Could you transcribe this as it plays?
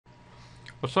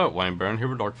What's up, Wayne Barron here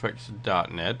with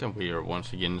Audio-Technica, and we are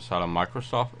once again inside of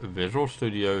Microsoft Visual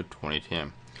Studio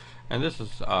 2010. And this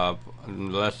is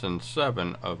lesson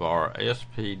 7 of our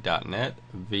ASP.NET,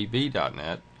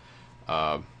 VB.NET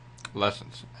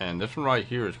lessons. And this one right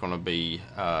here is going to be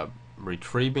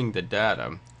retrieving the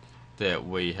data that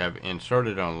we have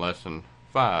inserted on lesson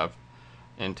 5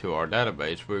 into our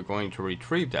database. We're going to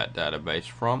retrieve that database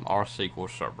from our SQL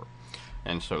Server.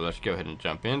 And so let's go ahead and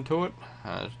jump into it.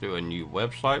 Let's do a new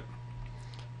website,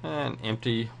 an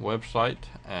empty website,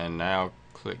 and now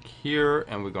click here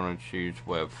and we're going to choose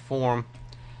web form.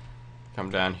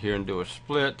 Come down here and do a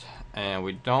split, and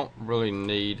we don't really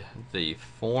need the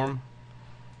form,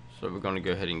 so we're going to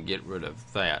go ahead and get rid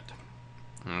of that.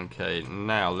 Okay,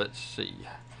 now let's see.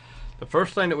 The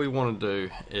first thing that we want to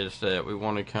do is that we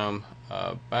want to come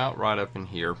about right up in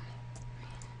here.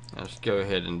 Let's go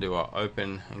ahead and do our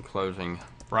open and closing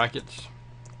brackets.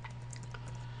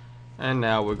 And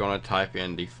now we're going to type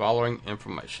in the following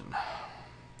information.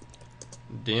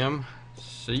 dim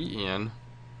cn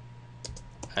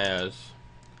as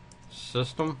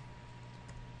system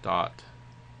dot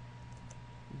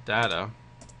data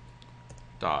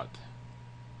dot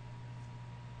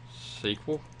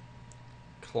SQL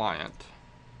client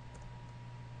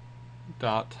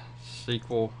dot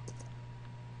SQL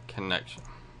connection.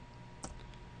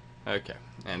 Okay,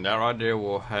 and that right there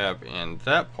we'll have in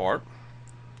that part.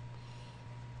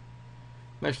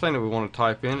 Next thing that we want to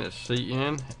type in is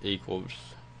cn equals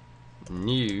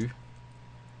new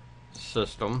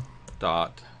system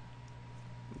dot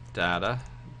data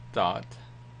dot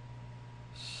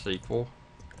SQL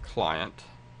client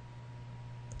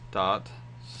dot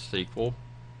SQL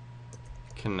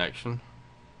connection.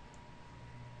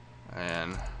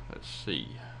 And let's see,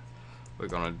 we're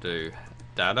going to do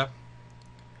data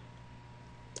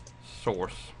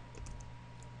source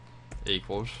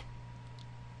equals,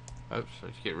 oops,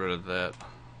 let's get rid of that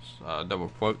double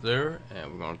quote there,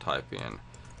 and we're going to type in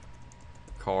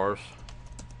cars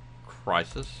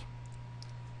crisis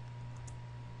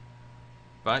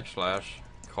backslash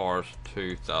cars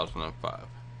 2005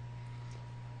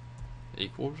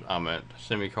 equals, I'm at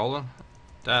semicolon,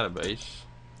 database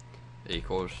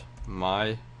equals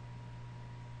my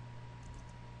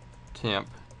temp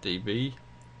DB,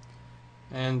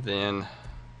 and then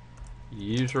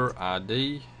user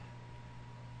ID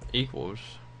equals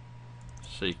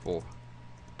SQL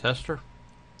tester,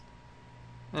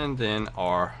 and then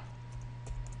our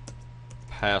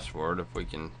password, if we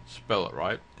can spell it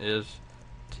right, is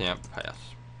temp pass.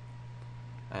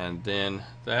 And then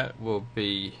that will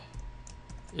be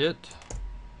it.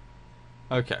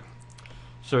 Okay,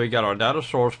 so we got our data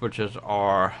source, which is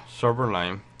our server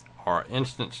name, our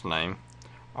instance name,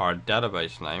 our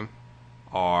database name,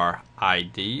 our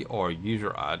ID or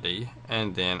user ID,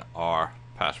 and then our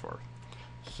password.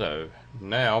 So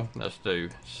now let's do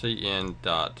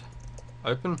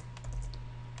cn.open,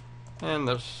 and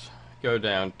let's go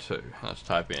down to, let's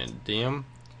type in dim,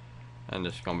 and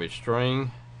it's going to be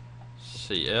string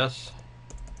cs,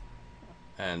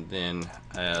 and then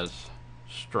as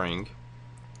string,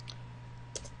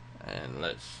 and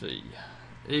let's see,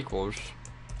 equals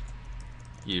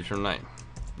username.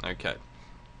 Okay,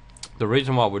 the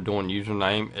reason why we're doing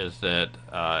username is that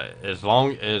as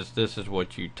long as this is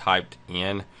what you typed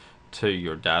in to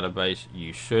your database,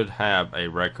 you should have a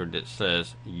record that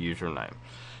says username.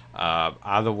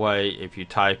 Either way, if you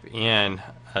type in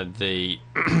the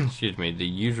excuse me, the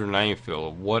username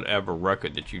field of whatever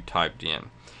record that you typed in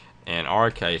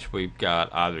our case we've got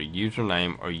either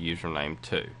username or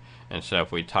username2, and so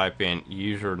if we type in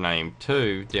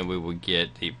username2, then we will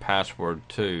get the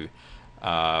password2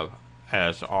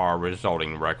 as our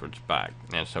resulting records back.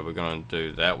 And so we're going to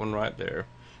do that one right there.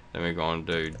 Then we're going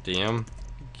to do dim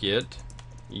get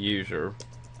user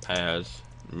as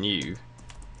new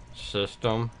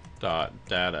system dot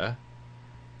data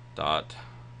dot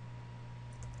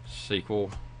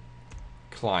SQL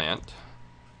client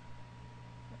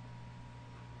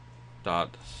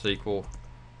dot SQL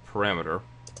parameter,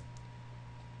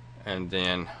 and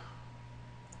then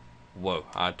whoa,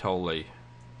 I totally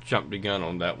jumped the gun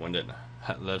on that one, didn't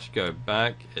I? Let's go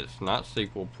back. It's not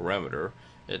SQL parameter,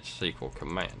 it's SQL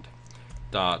command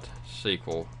dot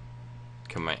SQL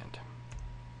command.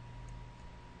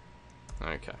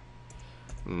 Okay,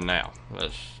 now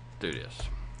let's do this.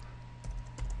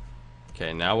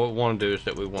 Okay, now what we want to do is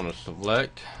that we want to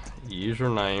select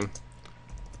username,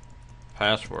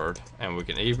 password, and we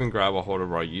can even grab a hold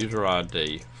of our user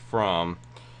ID from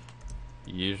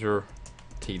user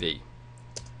TD,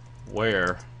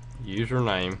 where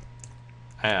username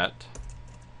at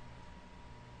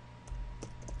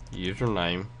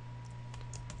username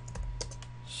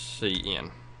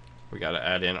CN. We got to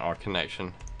add in our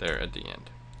connection there at the end.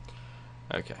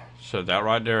 Okay, so that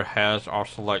right there has our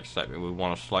select statement. We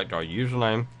want to select our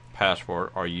username,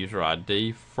 password, our user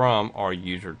ID from our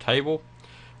user table,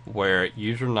 where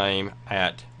username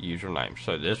at username.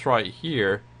 So this right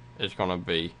here is going to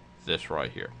be this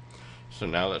right here. So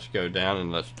now let's go down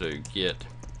and let's do get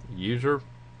user,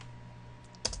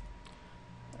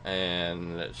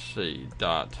 and let's see,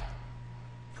 dot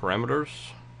parameters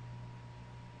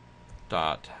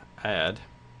dot add,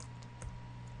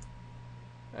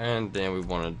 and then we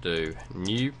want to do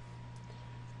new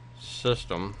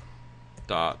system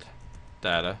dot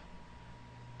data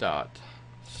dot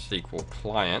SQL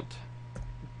client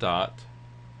dot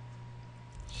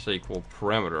SQL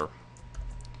parameter,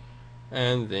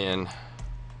 and then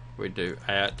we do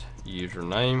at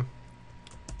username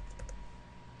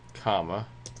comma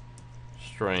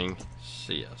string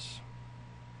CS.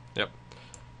 Yep,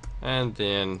 and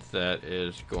then that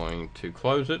is going to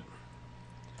close it.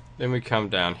 Then we come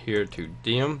down here to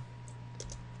dim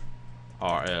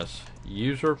rs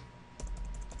user,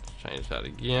 let's change that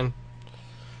again,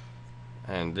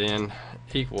 and then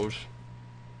equals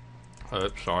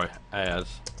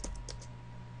as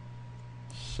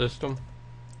system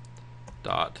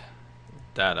dot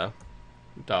data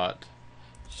dot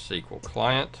SQL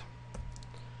client,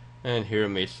 and hear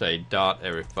me say dot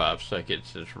every 5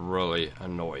 seconds is really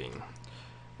annoying,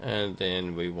 and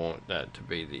then we want that to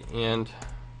be the end.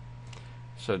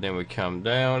 So then we come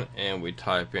down and we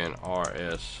type in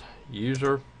rs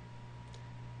user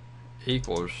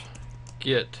equals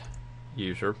get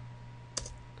user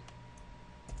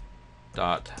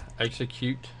dot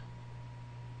execute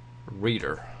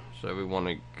reader. So we want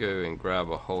to go and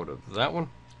grab a hold of that one,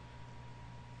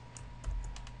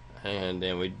 and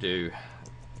then we do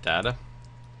data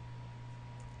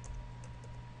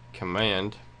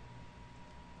command,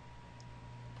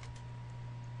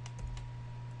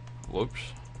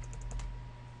 whoops,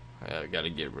 I got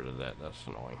to get rid of that, that's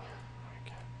annoying.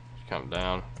 Okay. Let's come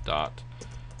down, dot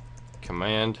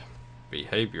command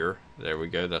behavior, there we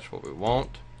go, that's what we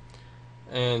want,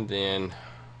 and then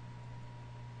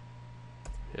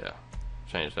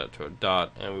change that to a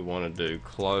dot, and we want to do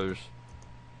close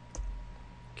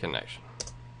connection.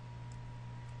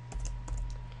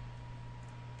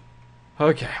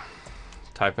 Okay,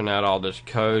 typing out all this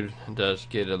code does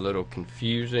get a little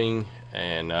confusing,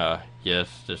 and yes,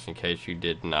 just in case you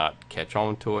did not catch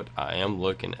on to it, I am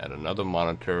looking at another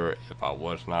monitor. If I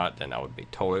was not, then I would be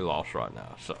totally lost right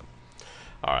now. So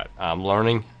alright, I'm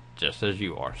learning just as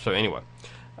you are. So anyway,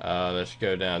 let's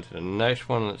go down to the next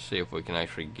one. Let's see if we can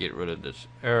actually get rid of this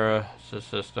error.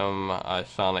 System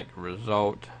isonic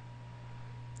result,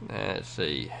 and let's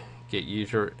see, get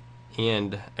user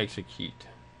end execute.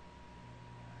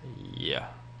 Yeah,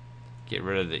 get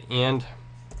rid of the end,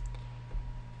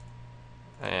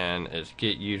 and it's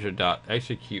get user dot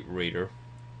execute reader,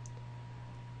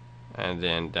 and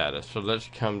then data. So let's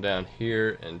come down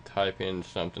here and type in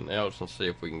something else and see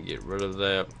if we can get rid of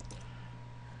that.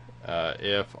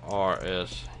 If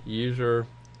rs user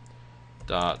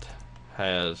dot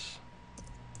has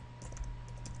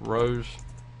rows,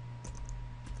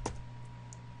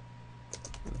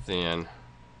 then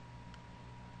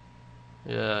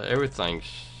yeah, everything's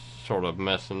sort of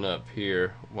messing up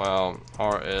here. While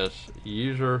rs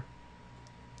user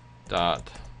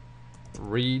dot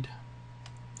read,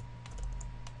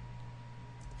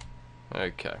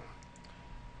 okay,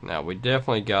 now we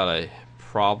definitely got a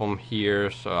problem here,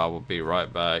 so I will be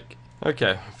right back.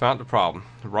 Okay, found the problem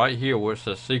right here where it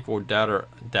says SQL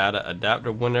data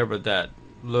adapter. Whenever that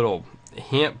little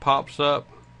hint pops up,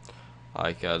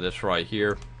 like this right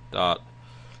here, dot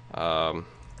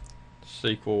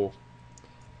SQL,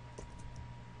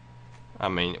 I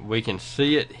mean, we can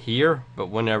see it here, but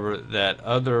whenever that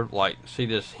other, like, see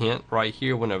this hint right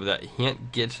here, whenever that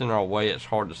hint gets in our way, it's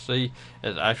hard to see.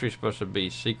 It's actually supposed to be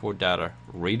SQL data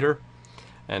reader,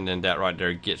 and then that right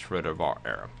there gets rid of our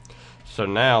error. So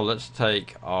now let's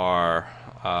take our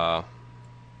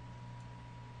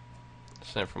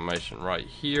this information right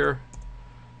here,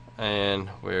 and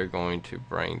we're going to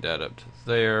bring that up to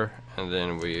there, and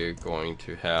then we're going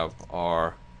to have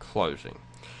our closing.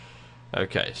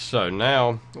 Okay, so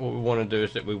now what we want to do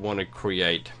is that we want to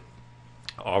create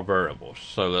our variables.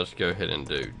 So let's go ahead and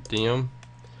do dim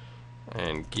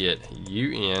and get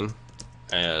un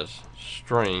as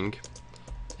string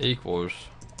equals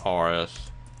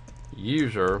rs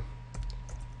user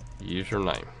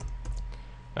username.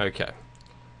 Okay,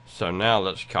 so now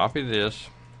let's copy this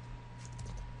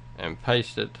and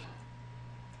paste it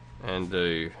and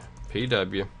do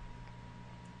pw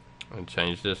and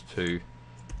change this to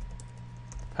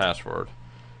password.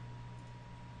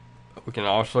 We can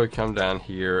also come down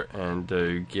here and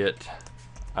do get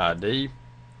ID,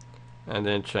 and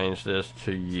then change this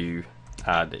to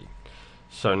UID.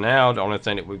 So now the only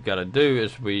thing that we've got to do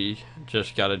is we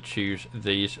just got to choose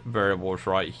these variables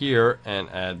right here and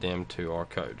add them to our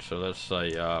code. So let's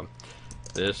say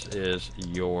this is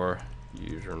your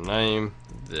username,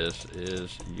 this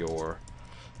is your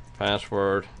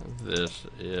password, this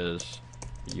is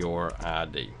your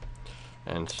ID.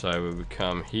 And so we would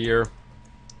come here,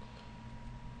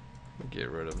 get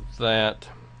rid of that.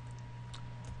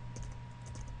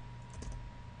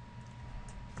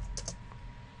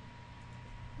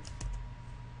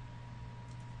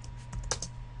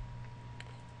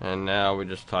 And now we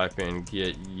just type in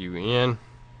get UN,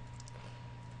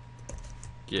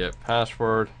 get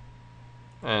password,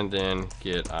 and then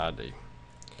get ID.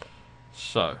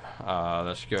 So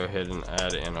let's go ahead and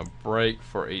add in a break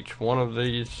for each one of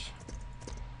these,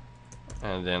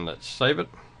 and then let's save it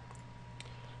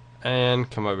and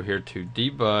come over here to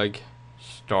debug,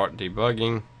 start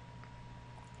debugging,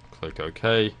 click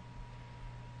OK,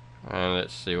 and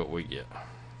let's see what we get.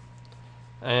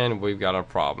 And we've got a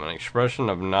problem. An expression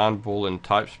of non-Boolean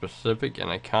type specific in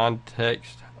a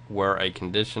context where a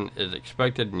condition is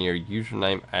expected near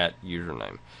username at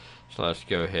username. So let's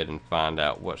go ahead and find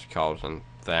out what's causing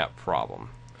that problem.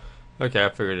 Okay, I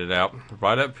figured it out.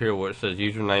 Right up here where it says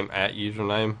username at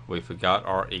username, we forgot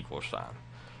our equal sign.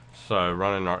 So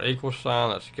running our equal sign,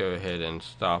 let's go ahead and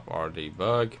stop our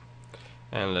debug.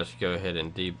 And let's go ahead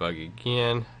and debug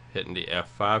again, hitting the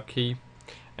F5 key.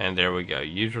 And there we go,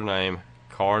 username,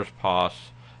 cars pos,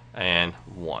 and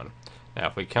 1. Now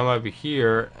if we come over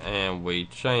here and we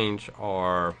change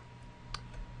our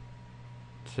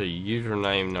to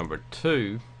username number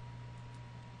 2,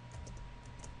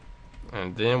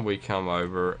 and then we come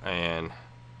over and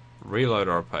reload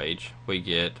our page, we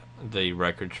get the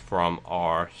records from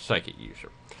our second user.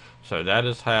 So that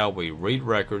is how we read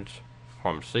records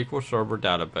from SQL Server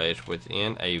Database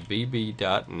within a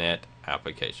VB.NET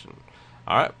application.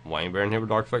 Alright, Wayne Barron here with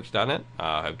ArchFix.net.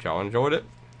 I hope y'all enjoyed it.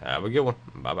 Have a good one.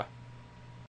 Bye-bye.